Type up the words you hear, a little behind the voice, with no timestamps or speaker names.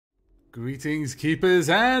Greetings, keepers,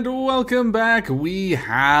 and welcome back. We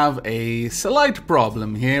have a slight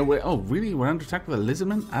problem here. Oh, really? We're under attack with a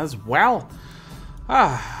lizardman as well?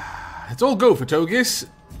 It's all go for Togis.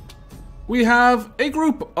 We have a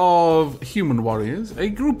group of human warriors, a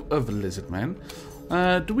group of lizardmen.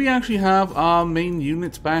 Do we actually have our main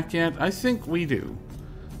units back yet? I think we do.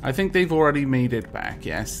 I think they've already made it back.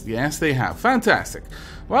 Yes, they have. Fantastic.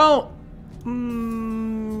 Well,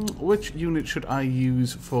 which unit should I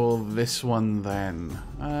use for this one then?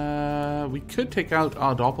 We could take out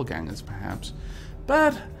our doppelgangers perhaps,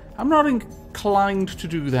 but I'm not inclined to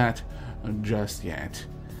do that just yet.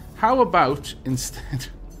 How about instead...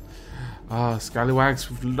 Scallywags,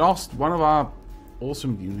 we've lost one of our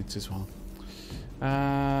awesome units as well.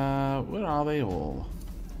 Where are they all?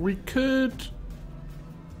 We could...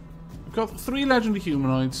 We've got 3 legendary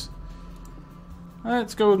humanoids.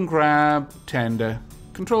 Let's go and grab Tender.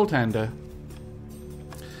 Control Tender.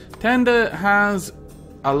 Tender has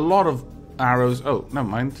a lot of arrows. Oh, never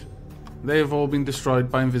mind. They have all been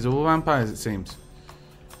destroyed by invisible vampires, it seems.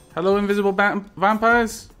 Hello, invisible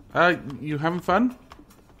vampires? You having fun?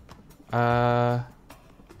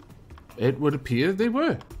 It would appear they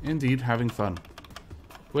were indeed having fun.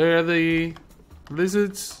 Where are the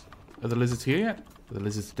lizards? Are the lizards here yet? Are the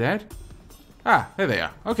lizards dead? Ah, there they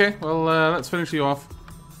are. Okay, well, let's finish you off.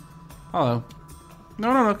 Hello.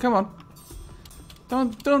 No, come on.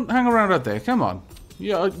 Don't hang around out there. Come on.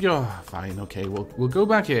 You're fine. Okay, we'll go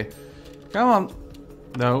back here. Come on.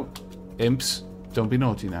 No, imps, don't be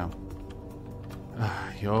naughty now.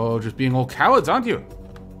 You're just being all cowards, aren't you?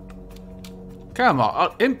 Come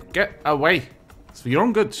on, imp, get away. It's for your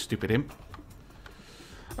own good, stupid imp.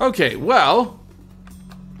 Okay, well,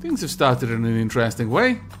 things have started in an interesting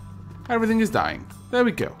way. Everything is dying. There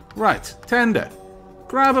we go. Right, Tender.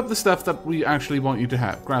 Grab up the stuff that we actually want you to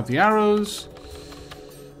have. Grab the arrows.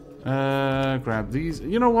 Grab these.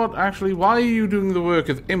 You know what, actually, why are you doing the work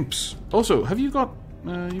of imps? Also, have you got...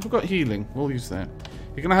 you've got healing. We'll use that.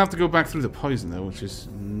 You're going to have to go back through the poison, though, which is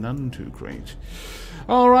none too great.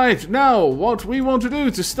 Alright, now, what we want to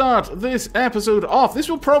do to start this episode off. This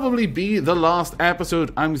will probably be the last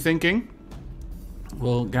episode, I'm thinking.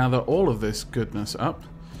 We'll gather all of this goodness up.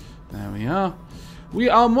 There we are. We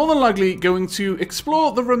are more than likely going to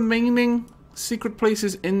explore the remaining secret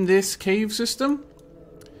places in this cave system.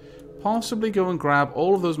 Possibly go and grab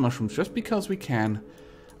all of those mushrooms just because we can.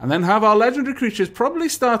 And then have our legendary creatures, probably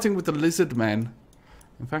starting with the lizard men.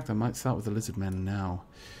 In fact, I might start with the lizard men now.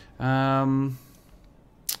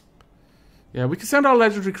 Yeah, we can send our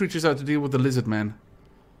legendary creatures out to deal with the lizard men.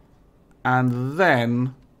 And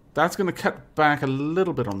then that's going to cut back a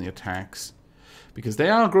little bit on the attacks. Because they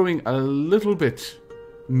are growing a little bit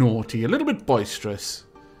naughty, a little bit boisterous.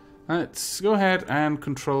 Let's go ahead and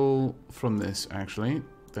control from this, actually.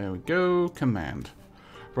 There we go. Command.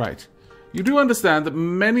 Right. You do understand that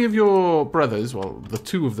many of your brothers, well, the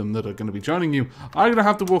 2 of them that are going to be joining you, are going to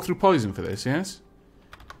have to walk through poison for this, yes?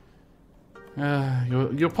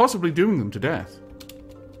 You're possibly dooming them to death.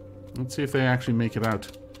 Let's see if they actually make it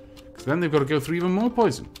out. Because then they've got to go through even more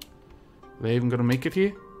poison. Are they even going to make it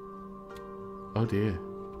here? Oh dear.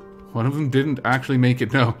 One of them didn't actually make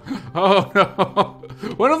it, no. Oh no.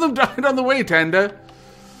 One of them died on the way, Tender.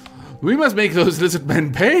 We must make those lizard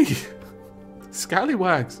men pay.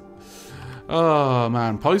 Scallywags. Oh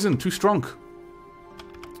man, poison, too strong.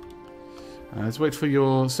 Let's wait for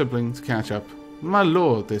your sibling to catch up. My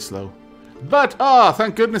lord, they're slow. But,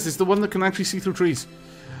 thank goodness, it's the one that can actually see through trees.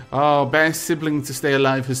 Oh, best sibling to stay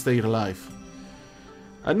alive has stayed alive.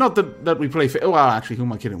 Not that we play... well, actually, who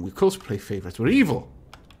am I kidding? We, of course, play favorites. We're evil.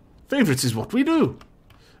 Favorites is what we do.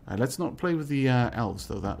 Let's not play with the elves,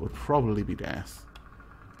 though. That would probably be death.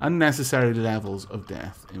 Unnecessary levels of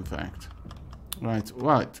death, in fact. Right.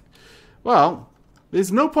 Well,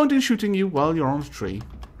 there's no point in shooting you while you're on a tree,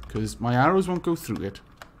 because my arrows won't go through it.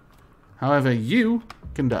 However, you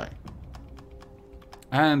can die.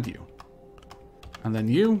 And you. And then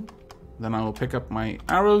you. Then I will pick up my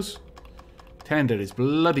arrows. Tender is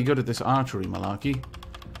bloody good at this archery malarkey.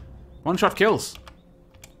 1-shot kills.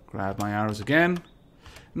 Grab my arrows again.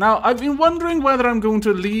 Now, I've been wondering whether I'm going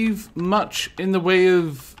to leave much in the way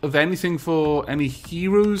of anything for any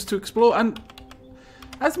heroes to explore. And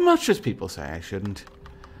as much as people say I shouldn't.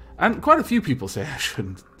 And quite a few people say I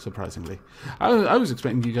shouldn't, surprisingly. I was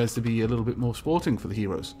expecting you guys to be a little bit more sporting for the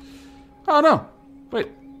heroes. Oh, no. Wait,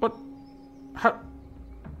 what? How?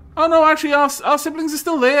 Oh, no, actually, our siblings are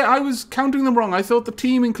still there. I was counting them wrong. I thought the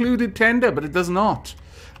team included Tender, but it does not.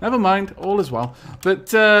 Never mind. All is well.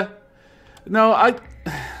 But, no,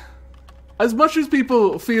 as much as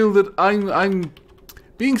people feel that I'm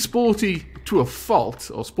being sporty to a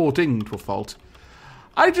fault, or sporting to a fault.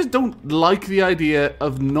 I just don't like the idea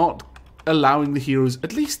of not allowing the heroes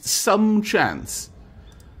at least some chance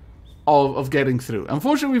of getting through.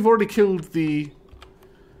 Unfortunately, we've already killed the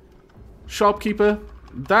shopkeeper.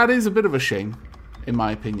 That is a bit of a shame, in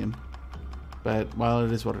my opinion. But, well,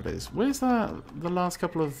 it is what it is. Where's the last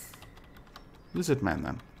couple of lizard men,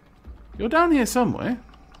 then? You're down here somewhere.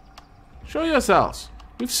 Show yourselves.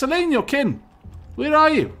 We've slain your kin. Where are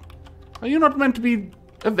you? Are you not meant to be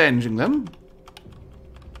avenging them?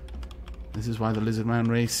 This is why the lizard man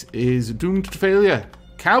race is doomed to failure.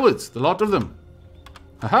 Cowards, the lot of them.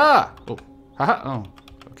 Ha-ha! Oh, ha-ha.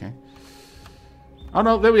 Oh, okay. Oh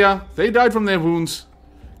no, there we are. They died from their wounds.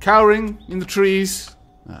 Cowering in the trees.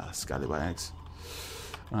 Ah, scallywags.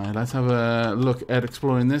 Alright, let's have a look at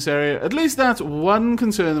exploring this area. At least that's one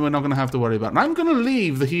concern that we're not going to have to worry about. And I'm going to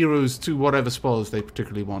leave the heroes to whatever spoils they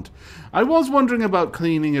particularly want. I was wondering about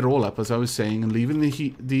cleaning it all up, as I was saying, and leaving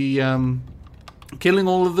killing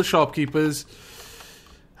all of the shopkeepers.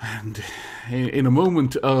 And in a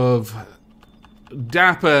moment of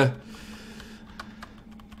dapper...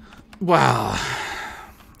 well...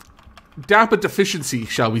 dapper deficiency,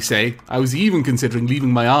 shall we say. I was even considering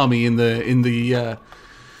leaving my army in the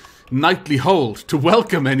nightly hold to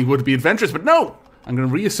welcome any would-be adventurers, but no! I'm going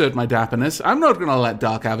to reassert my dapperness. I'm not going to let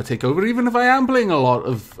Dark Ava take over, even if I am playing a lot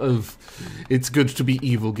of It's Good to Be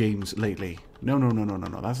Evil games lately. No.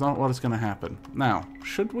 That's not what is going to happen. Now,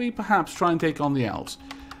 should we perhaps try and take on the elves?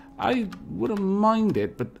 I wouldn't mind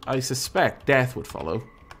it, but I suspect death would follow.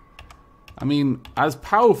 I mean, as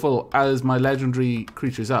powerful as my legendary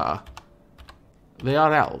creatures are, they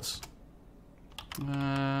are elves.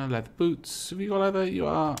 Leather boots. Have you got leather? You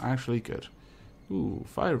are actually good. Ooh,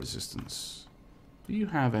 fire resistance. Do you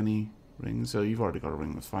have any rings? Oh, you've already got a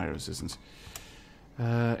ring with fire resistance.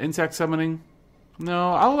 Insect summoning.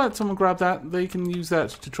 No, I'll let someone grab that. They can use that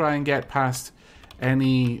to try and get past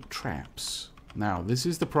any traps. Now, this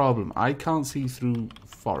is the problem. I can't see through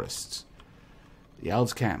forests. The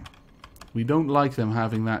elves can. We don't like them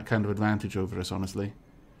having that kind of advantage over us, honestly.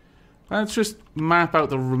 Let's just map out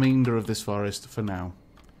the remainder of this forest for now.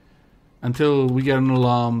 Until we get an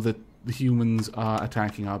alarm that the humans are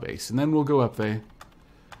attacking our base. And then we'll go up there.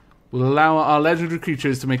 We'll allow our legendary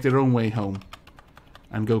creatures to make their own way home.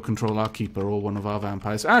 And go control our keeper or one of our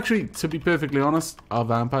vampires. Actually, to be perfectly honest, our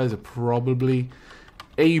vampires are probably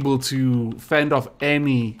able to fend off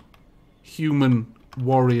any human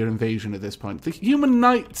warrior invasion at this point. The human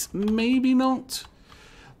knights, maybe not.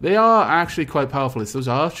 They are actually quite powerful. It's those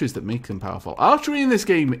archers that make them powerful. Archery in this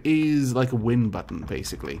game is like a win button,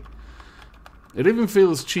 basically. It even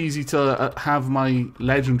feels cheesy to have my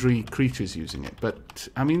legendary creatures using it. But,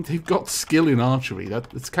 I mean, they've got skill in archery.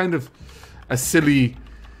 It's kind of a silly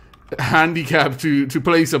handicap to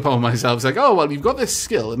place upon myself. It's like, oh, well, you've got this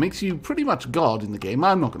skill. It makes you pretty much God in the game.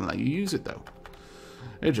 I'm not going to let you use it, though.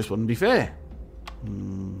 It just wouldn't be fair.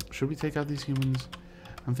 Should we take out these humans?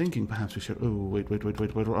 I'm thinking perhaps we should... Oh, wait.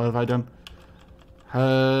 What have I done?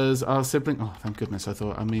 Has our sibling... Oh, thank goodness. I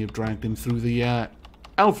thought I may have dragged him through the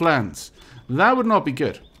elf lands. That would not be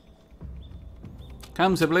good.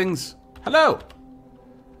 Come, siblings. Hello.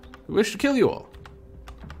 We wish to kill you all.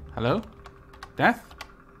 Hello? Death?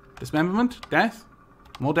 Dismemberment? Death?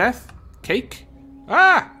 More death? Cake?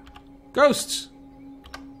 Ah! Ghosts!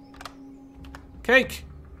 Cake!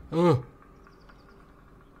 Oh.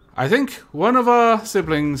 I think one of our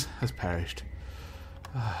siblings has perished.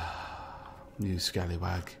 You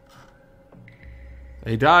scallywag.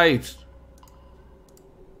 They died.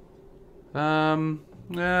 Yeah,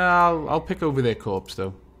 I'll pick over their corpse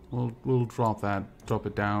though. We'll drop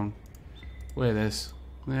it down. Wear this.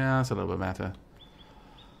 Yeah, that's a little bit better.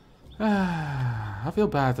 I feel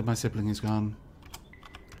bad that my sibling is gone.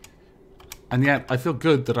 And yet, I feel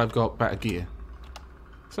good that I've got better gear.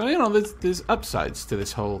 So, you know, there's upsides to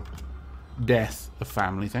this whole death of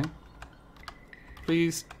family thing.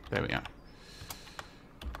 Please. There we are.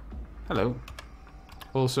 Hello.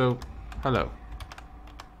 Also, hello.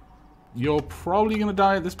 You're probably going to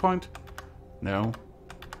die at this point. No.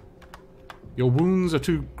 Your wounds are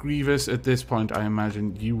too grievous at this point, I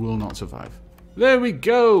imagine. You will not survive. There we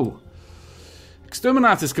go!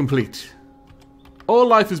 Exterminat is complete. All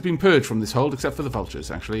life has been purged from this hold, except for the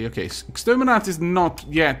vultures, actually. Okay, Exterminat is not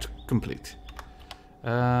yet complete.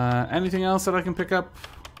 Anything else that I can pick up?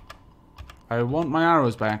 I want my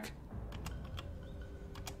arrows back.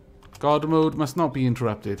 God mode must not be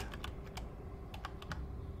interrupted.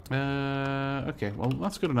 Okay, well,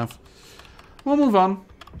 that's good enough. We'll move on.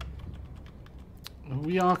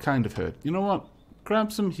 We are kind of hurt. You know what?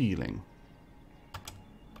 Grab some healing.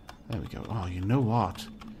 There we go. Oh, you know what?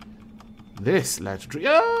 This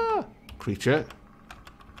legendary creature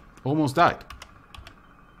almost died.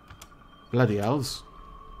 Bloody elves.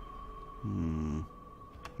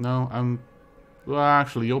 No, well,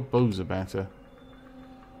 actually, your bows are better.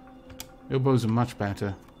 Your bows are much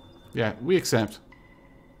better. Yeah, we accept.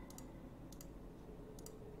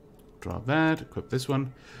 Drop that, equip this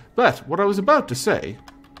one. But, what I was about to say,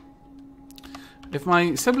 if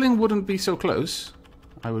my sibling wouldn't be so close,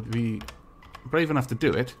 I would be brave enough to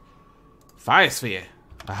do it. Fire sphere!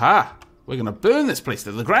 Aha! We're gonna burn this place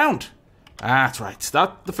to the ground! That's right,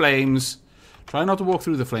 start the flames. Try not to walk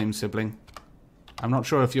through the flames, sibling. I'm not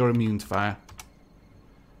sure if you're immune to fire.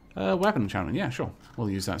 Weapon enchantment, yeah, sure. We'll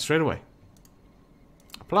use that straight away.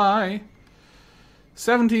 Apply.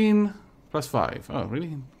 17 plus 5. Oh,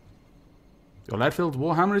 really? Your lead-filled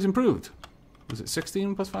warhammer is improved. Was it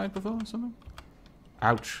 16 plus 5 before or something?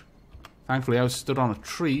 Ouch. Thankfully, I was stood on a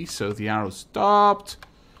tree, so the arrow stopped.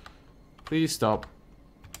 Please stop.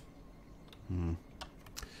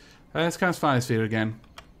 Let's cast Fire Sphere again.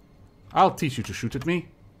 I'll teach you to shoot at me.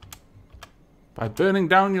 By burning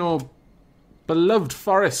down your beloved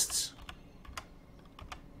forests.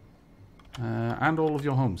 And all of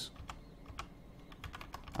your homes.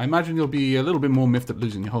 I imagine you'll be a little bit more miffed at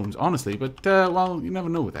losing your homes, honestly, but, well, you never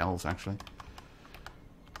know with elves, actually.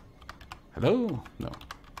 Hello? No.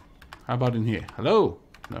 How about in here? Hello?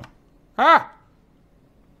 No. Ah!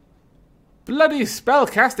 Bloody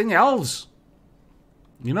spell-casting elves!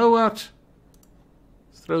 You know what?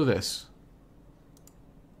 Let's throw this.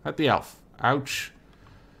 At the elf. Ouch.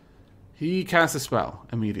 He casts a spell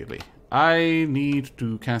immediately. I need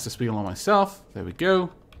to cast a spell on myself. There we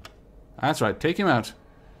go. That's right, take him out.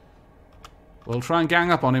 We'll try and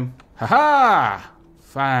gang up on him. Ha-ha!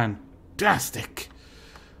 Fantastic.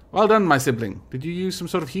 Well done, my sibling. Did you use some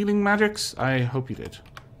sort of healing magics? I hope you did.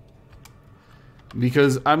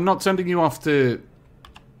 Because I'm not sending you off to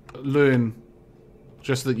learn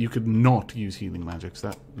just that you could not use healing magics.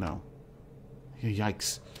 No.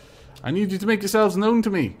 Yikes. I need you to make yourselves known to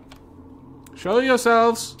me. Show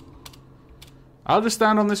yourselves. I'll just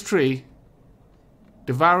stand on this tree.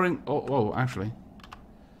 Devouring... Oh, actually.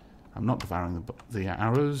 I'm not devouring the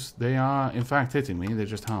arrows. They are, in fact, hitting me. They're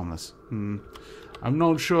just harmless. I'm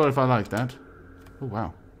not sure if I like that. Oh,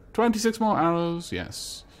 wow. 26 more arrows.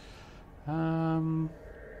 Yes. Wow,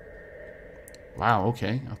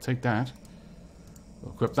 okay. I'll take that.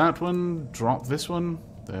 We'll equip that one. Drop this one.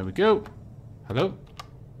 There we go. Hello.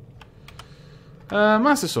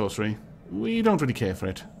 Master Sorcery. We don't really care for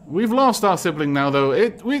it. We've lost our sibling now, though.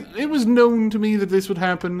 It was known to me that this would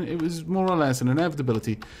happen. It was more or less an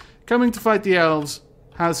inevitability. Coming to fight the elves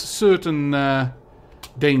has certain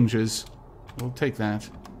dangers. We'll take that.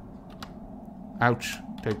 Ouch.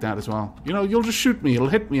 Take that as well. You know, you'll just shoot me. It'll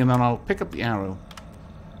hit me, and then I'll pick up the arrow.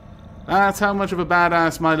 That's how much of a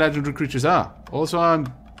badass my legendary creatures are. Also, I'm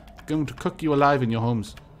going to cook you alive in your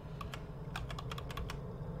homes.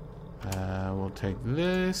 We'll take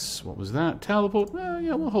this. What was that? Teleport?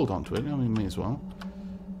 Yeah, we'll hold on to it. I mean, may as well.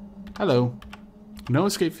 Hello. No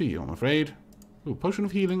escape for you, I'm afraid. Ooh, potion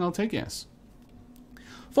of healing, I'll take yes.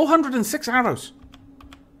 406 arrows.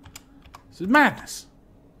 This is madness.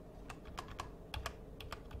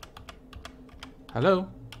 Hello?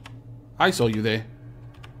 I saw you there.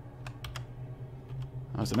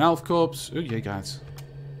 That's an elf corpse. Oh, yeah, guys.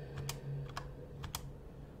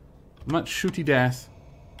 Much shooty death.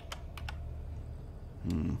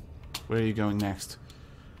 Where are you going next?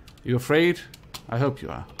 Are you afraid? I hope you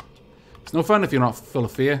are. It's no fun if you're not full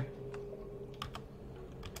of fear.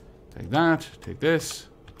 Take that. Take this.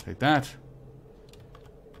 Take that.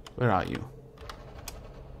 Where are you?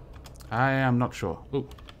 I am not sure. Oh,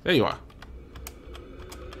 there you are.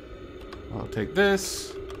 I'll take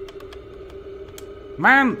this.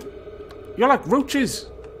 Man! You're like roaches!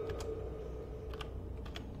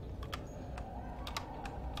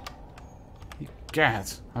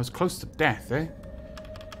 Gad, I was close to death, eh?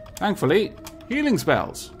 Thankfully, healing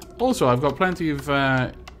spells. Also, I've got plenty of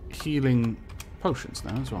healing potions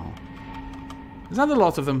now as well. Is that a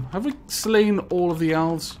lot of them? Have we slain all of the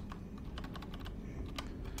elves?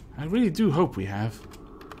 I really do hope we have.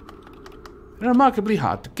 They're remarkably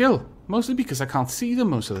hard to kill. Mostly because I can't see them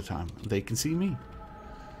most of the time. They can see me.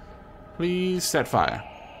 Please set fire.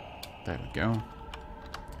 There we go.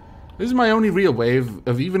 This is my only real way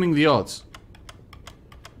of evening the odds.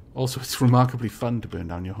 Also, it's remarkably fun to burn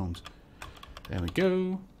down your homes. There we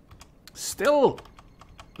go. Still,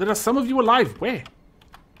 there are some of you alive. Where?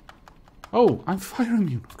 Oh, I'm fire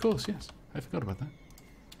immune. Of course, yes. I forgot about that.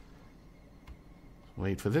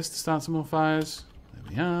 Wait for this to start some more fires. There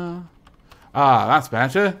we are. Ah, that's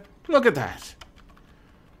better. Look at that.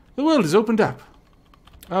 The world has opened up.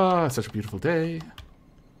 Ah, such a beautiful day.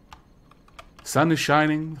 The sun is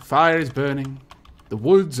shining, the fire is burning, the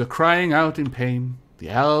woods are crying out in pain. The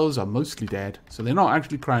elves are mostly dead, so they're not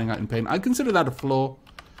actually crying out in pain. I consider that a flaw.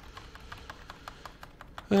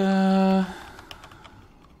 There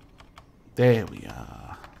we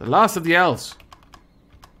are. The last of the elves.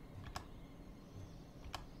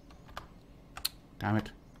 Damn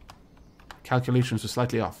it. Calculations were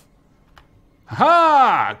slightly off.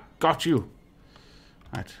 Ha! Got you.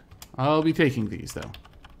 Right. I'll be taking these, though.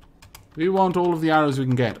 We want all of the arrows we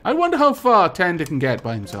can get. I wonder how far Tender can get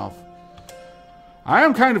by himself. I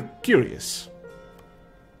am kind of curious.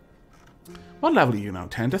 What level are you now,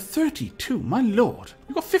 Tender? 32. My lord.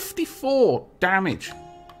 You got 54 damage.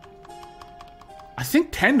 I think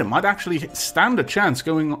Tender might actually stand a chance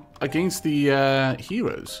going against the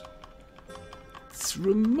heroes. It's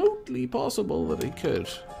remotely possible that he could.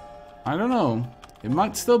 I don't know. It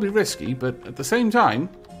might still be risky, but at the same time...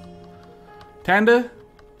 Tender?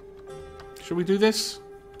 Should we do this?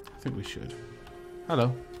 I think we should.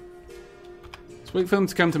 Hello. Let's wait for them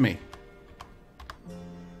to come to me.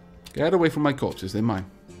 Get away from my corpses, they're mine.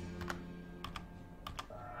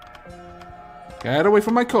 Get away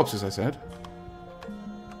from my corpses, I said.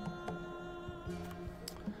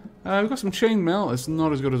 We've got some chainmail. It's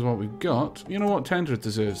not as good as what we've got. You know what? Tender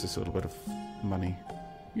deserves this little bit of money.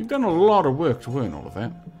 You've done a lot of work to earn all of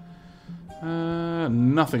that.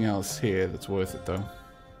 Nothing else here that's worth it, though.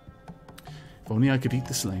 If only I could eat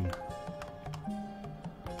the slain.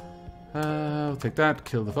 I'll take that.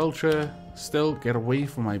 Kill the vulture. Still, get away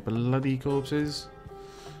from my bloody corpses.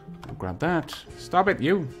 I'll grab that. Stop it,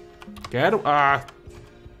 you. Get away.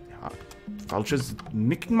 Vulture's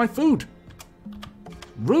nicking my food.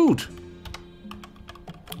 Rude.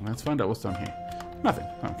 Let's find out what's down here. Nothing.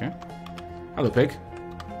 Okay. Hello, pig.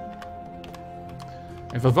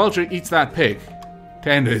 If a vulture eats that pig,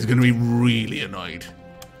 Tender is going to be really annoyed.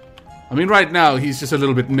 I mean, right now, he's just a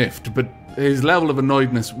little bit miffed, but his level of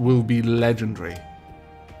annoyedness will be legendary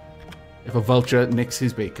if a vulture nicks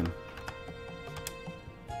his bacon.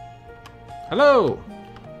 Hello!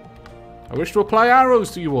 I wish to apply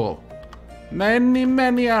arrows to you all. Many,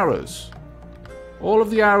 many arrows. All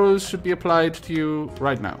of the arrows should be applied to you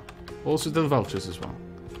right now. Also to the vultures as well.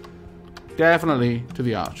 Definitely to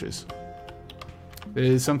the archers.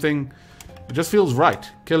 There's something... It just feels right,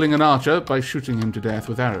 killing an archer by shooting him to death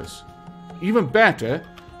with arrows. Even better,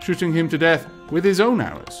 shooting him to death with his own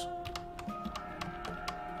arrows.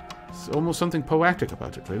 It's almost something poetic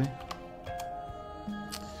about it, really.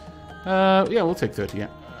 Yeah, we'll take 30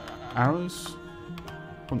 arrows.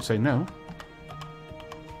 Wouldn't say no.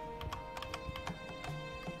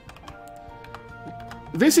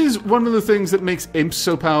 This is one of the things that makes imps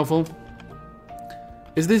so powerful.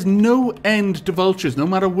 Is there's no end to vultures, no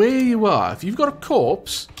matter where you are. If you've got a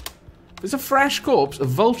corpse, there's a fresh corpse,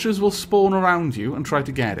 vultures will spawn around you and try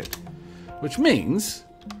to get it. Which means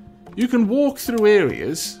you can walk through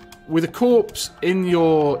areas with a corpse in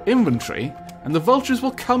your inventory and the vultures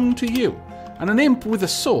will come to you. And an imp with a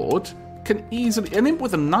sword can easily... An imp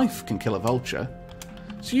with a knife can kill a vulture.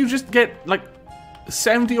 So you just get, like,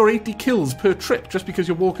 70 or 80 kills per trip just because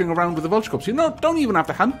you're walking around with a vulture corpse. You don't even have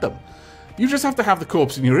to hunt them. You just have to have the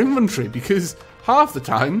corpse in your inventory because half the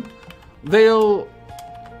time they'll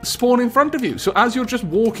spawn in front of you. So as you're just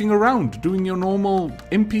walking around doing your normal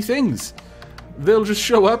impy things, they'll just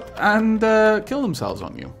show up and kill themselves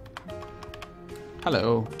on you.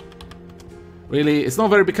 Hello. Really, it's not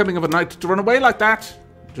very becoming of a knight to run away like that.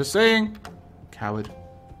 Just saying. Coward.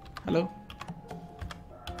 Hello.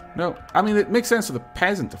 No, I mean, it makes sense for the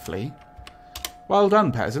peasant to flee. Well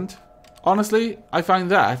done, peasant. Honestly, I find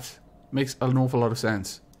that makes an awful lot of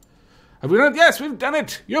sense. Have we done it? Yes, we've done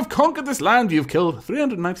it! You have conquered this land. You've killed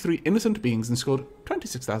 393 innocent beings and scored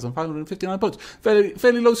 26,559 points.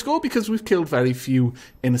 Fairly low score because we've killed very few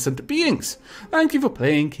innocent beings. Thank you for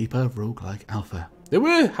playing Keeper Roguelike Alpha. There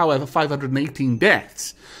were, however, 518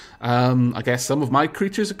 deaths. I guess some of my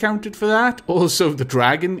creatures accounted for that. Also, the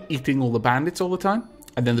dragon eating all the bandits all the time.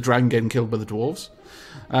 And then the dragon getting killed by the dwarves.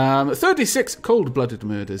 36 cold-blooded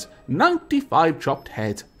murders, 95 chopped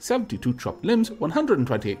heads, 72 chopped limbs,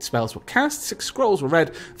 128 spells were cast, 6 scrolls were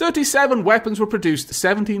read, 37 weapons were produced,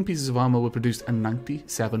 17 pieces of armor were produced, and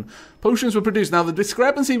 97 potions were produced. Now, the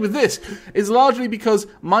discrepancy with this is largely because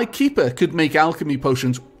my keeper could make alchemy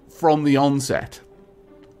potions from the onset.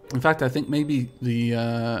 In fact, I think maybe the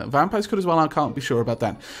vampires could as well. I can't be sure about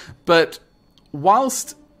that. But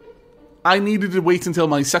whilst I needed to wait until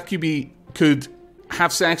my succubi could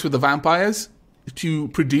have sex with the vampires to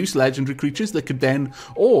produce legendary creatures that could then,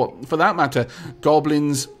 or for that matter,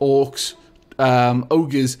 goblins, orcs,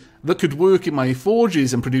 ogres that could work in my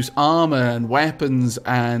forges and produce armor and weapons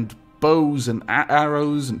and bows and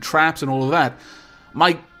arrows and traps and all of that,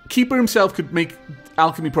 my keeper himself could make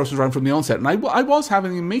alchemy potions around from the onset, and I was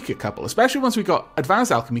having him make a couple, especially once we got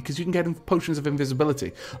advanced alchemy, because you can get potions of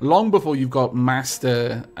invisibility long before you've got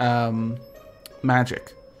master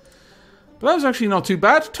magic. But that was actually not too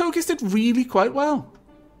bad. Togus did really quite well.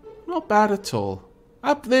 Not bad at all.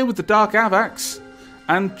 Up there with the Dark Avax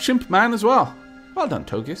and Chimp Man as well. Well done,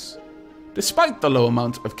 Togus. Despite the low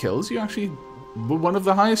amount of kills, you actually were one of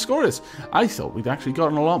the highest scorers. I thought we'd actually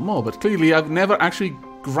gotten a lot more, but clearly I've never actually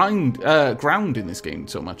ground in this game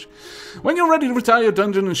so much. When you're ready to retire your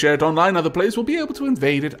dungeon and share it online, other players will be able to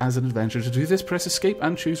invade it as an adventure. To do this, press escape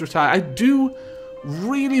and choose retire. I do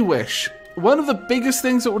really wish, one of the biggest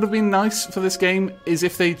things that would have been nice for this game is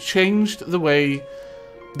if they changed the way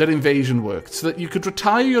that invasion worked, so that you could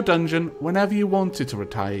retire your dungeon whenever you wanted to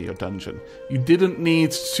retire your dungeon. You didn't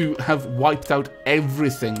need to have wiped out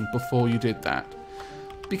everything before you did that.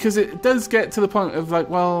 Because it does get to the point of like,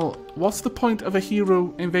 well, what's the point of a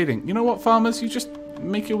hero invading? You know what, farmers? You just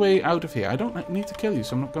make your way out of here. I don't need to kill you,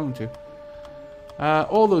 so I'm not going to.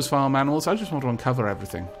 All those farm animals, I just want to uncover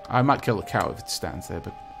everything. I might kill the cow if it stands there,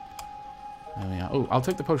 but... there we are. Oh, I'll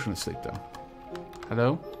take the potion of sleep, though.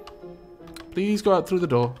 Hello? Please go out through the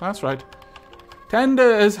door. That's right.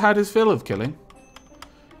 Tender has had his fill of killing.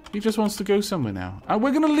 He just wants to go somewhere now. And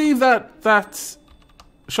we're going to leave that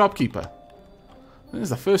shopkeeper. This is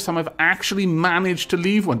the first time I've actually managed to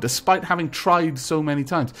leave one, despite having tried so many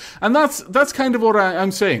times. And that's kind of what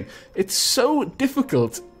I'm saying. It's so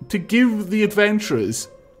difficult to give the adventurers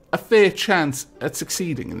a fair chance at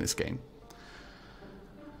succeeding in this game.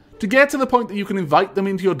 To get to the point that you can invite them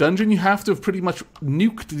into your dungeon, you have to have pretty much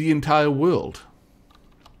nuked the entire world.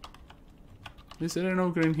 Is there an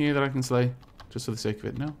ogre in here that I can slay? Just for the sake of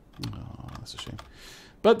it? No? Oh, that's a shame.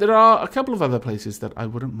 But there are a couple of other places that I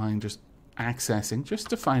wouldn't mind just accessing,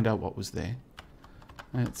 just to find out what was there.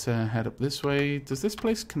 Let's head up this way. Does this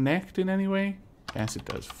place connect in any way? Yes, it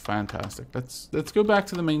does. Fantastic. Let's go back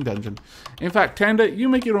to the main dungeon. In fact, Tender, you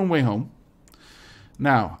make your own way home.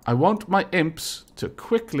 Now, I want my imps to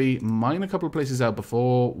quickly mine a couple of places out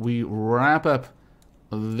before we wrap up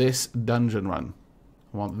this dungeon run.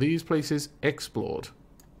 I want these places explored.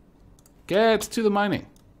 Get to the mining.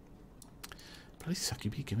 Bloody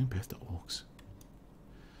succubee giving birth to orcs.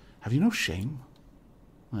 Have you no shame?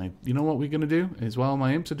 Like, you know what we're going to do? Is while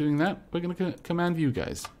my imps are doing that, we're going to command you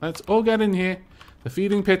guys. Let's all get in here. The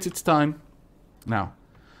feeding pit, it's time. Now,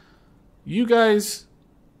 you guys,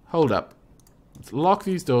 hold up. Let's lock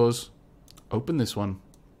these doors, open this one,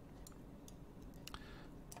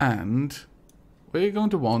 and we're going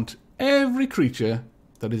to want every creature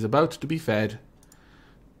that is about to be fed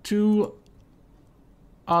to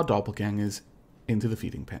our doppelgangers into the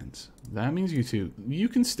feeding pens. That means you two, you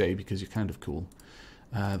can stay because you're kind of cool.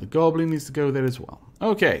 The goblin needs to go there as well.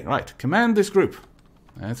 Okay, right, command this group.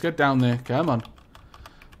 Let's get down there, come on.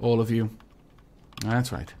 All of you.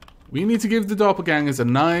 That's right. We need to give the doppelgangers a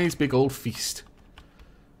nice big old feast.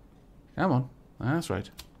 Come on. That's right.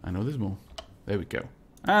 I know there's more. There we go.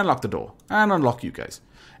 And lock the door. And unlock you guys.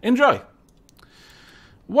 Enjoy.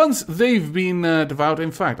 Once they've been devoured,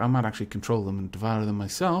 in fact, I might actually control them and devour them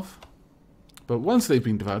myself. But once they've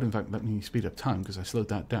been devoured, in fact, let me speed up time because I slowed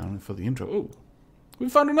that down for the intro. Oh, we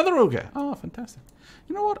found another ogre. Oh, fantastic.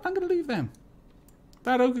 You know what? I'm going to leave them.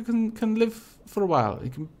 That ogre can live for a while. He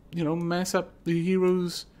can, you know, mess up the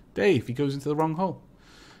hero's day if he goes into the wrong hole.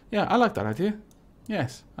 Yeah, I like that idea.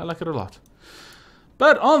 Yes, I like it a lot.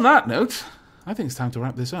 But on that note, I think it's time to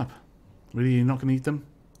wrap this up. Really, you're not going to eat them?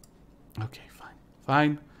 Okay, fine.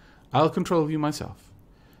 Fine. I'll control you myself.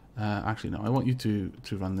 Actually, no, I want you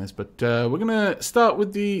to run this. But we're going to start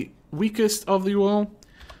with the weakest of you all.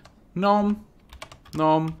 Nom.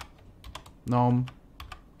 Nom. Nom.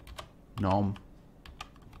 Nom.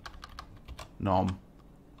 Nom.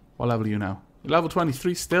 What level are you now? You're level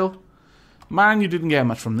 23 still? Man, you didn't get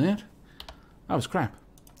much from that. That was crap.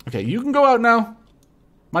 Okay, you can go out now.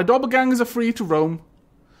 My doppelgangers are free to roam.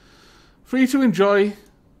 Free to enjoy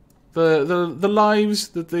the lives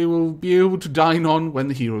that they will be able to dine on when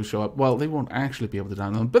the heroes show up. Well, they won't actually be able to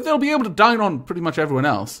dine on, but they'll be able to dine on pretty much everyone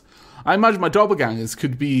else. I imagine my doppelgangers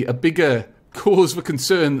could be a bigger cause for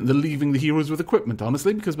concern than leaving the heroes with equipment,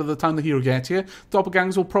 honestly, because by the time the hero gets here,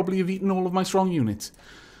 doppelgangers will probably have eaten all of my strong units.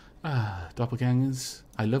 Ah, doppelgangers,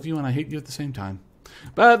 I love you and I hate you at the same time.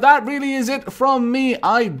 But that really is it from me.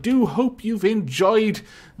 I do hope you've enjoyed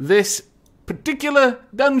this particular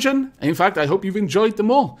dungeon. In fact, I hope you've enjoyed them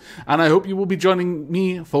all. And I hope you will be joining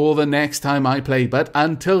me for the next time I play. But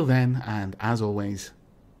until then, and as always,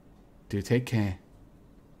 Do take care.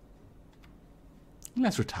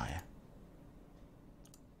 Let's retire.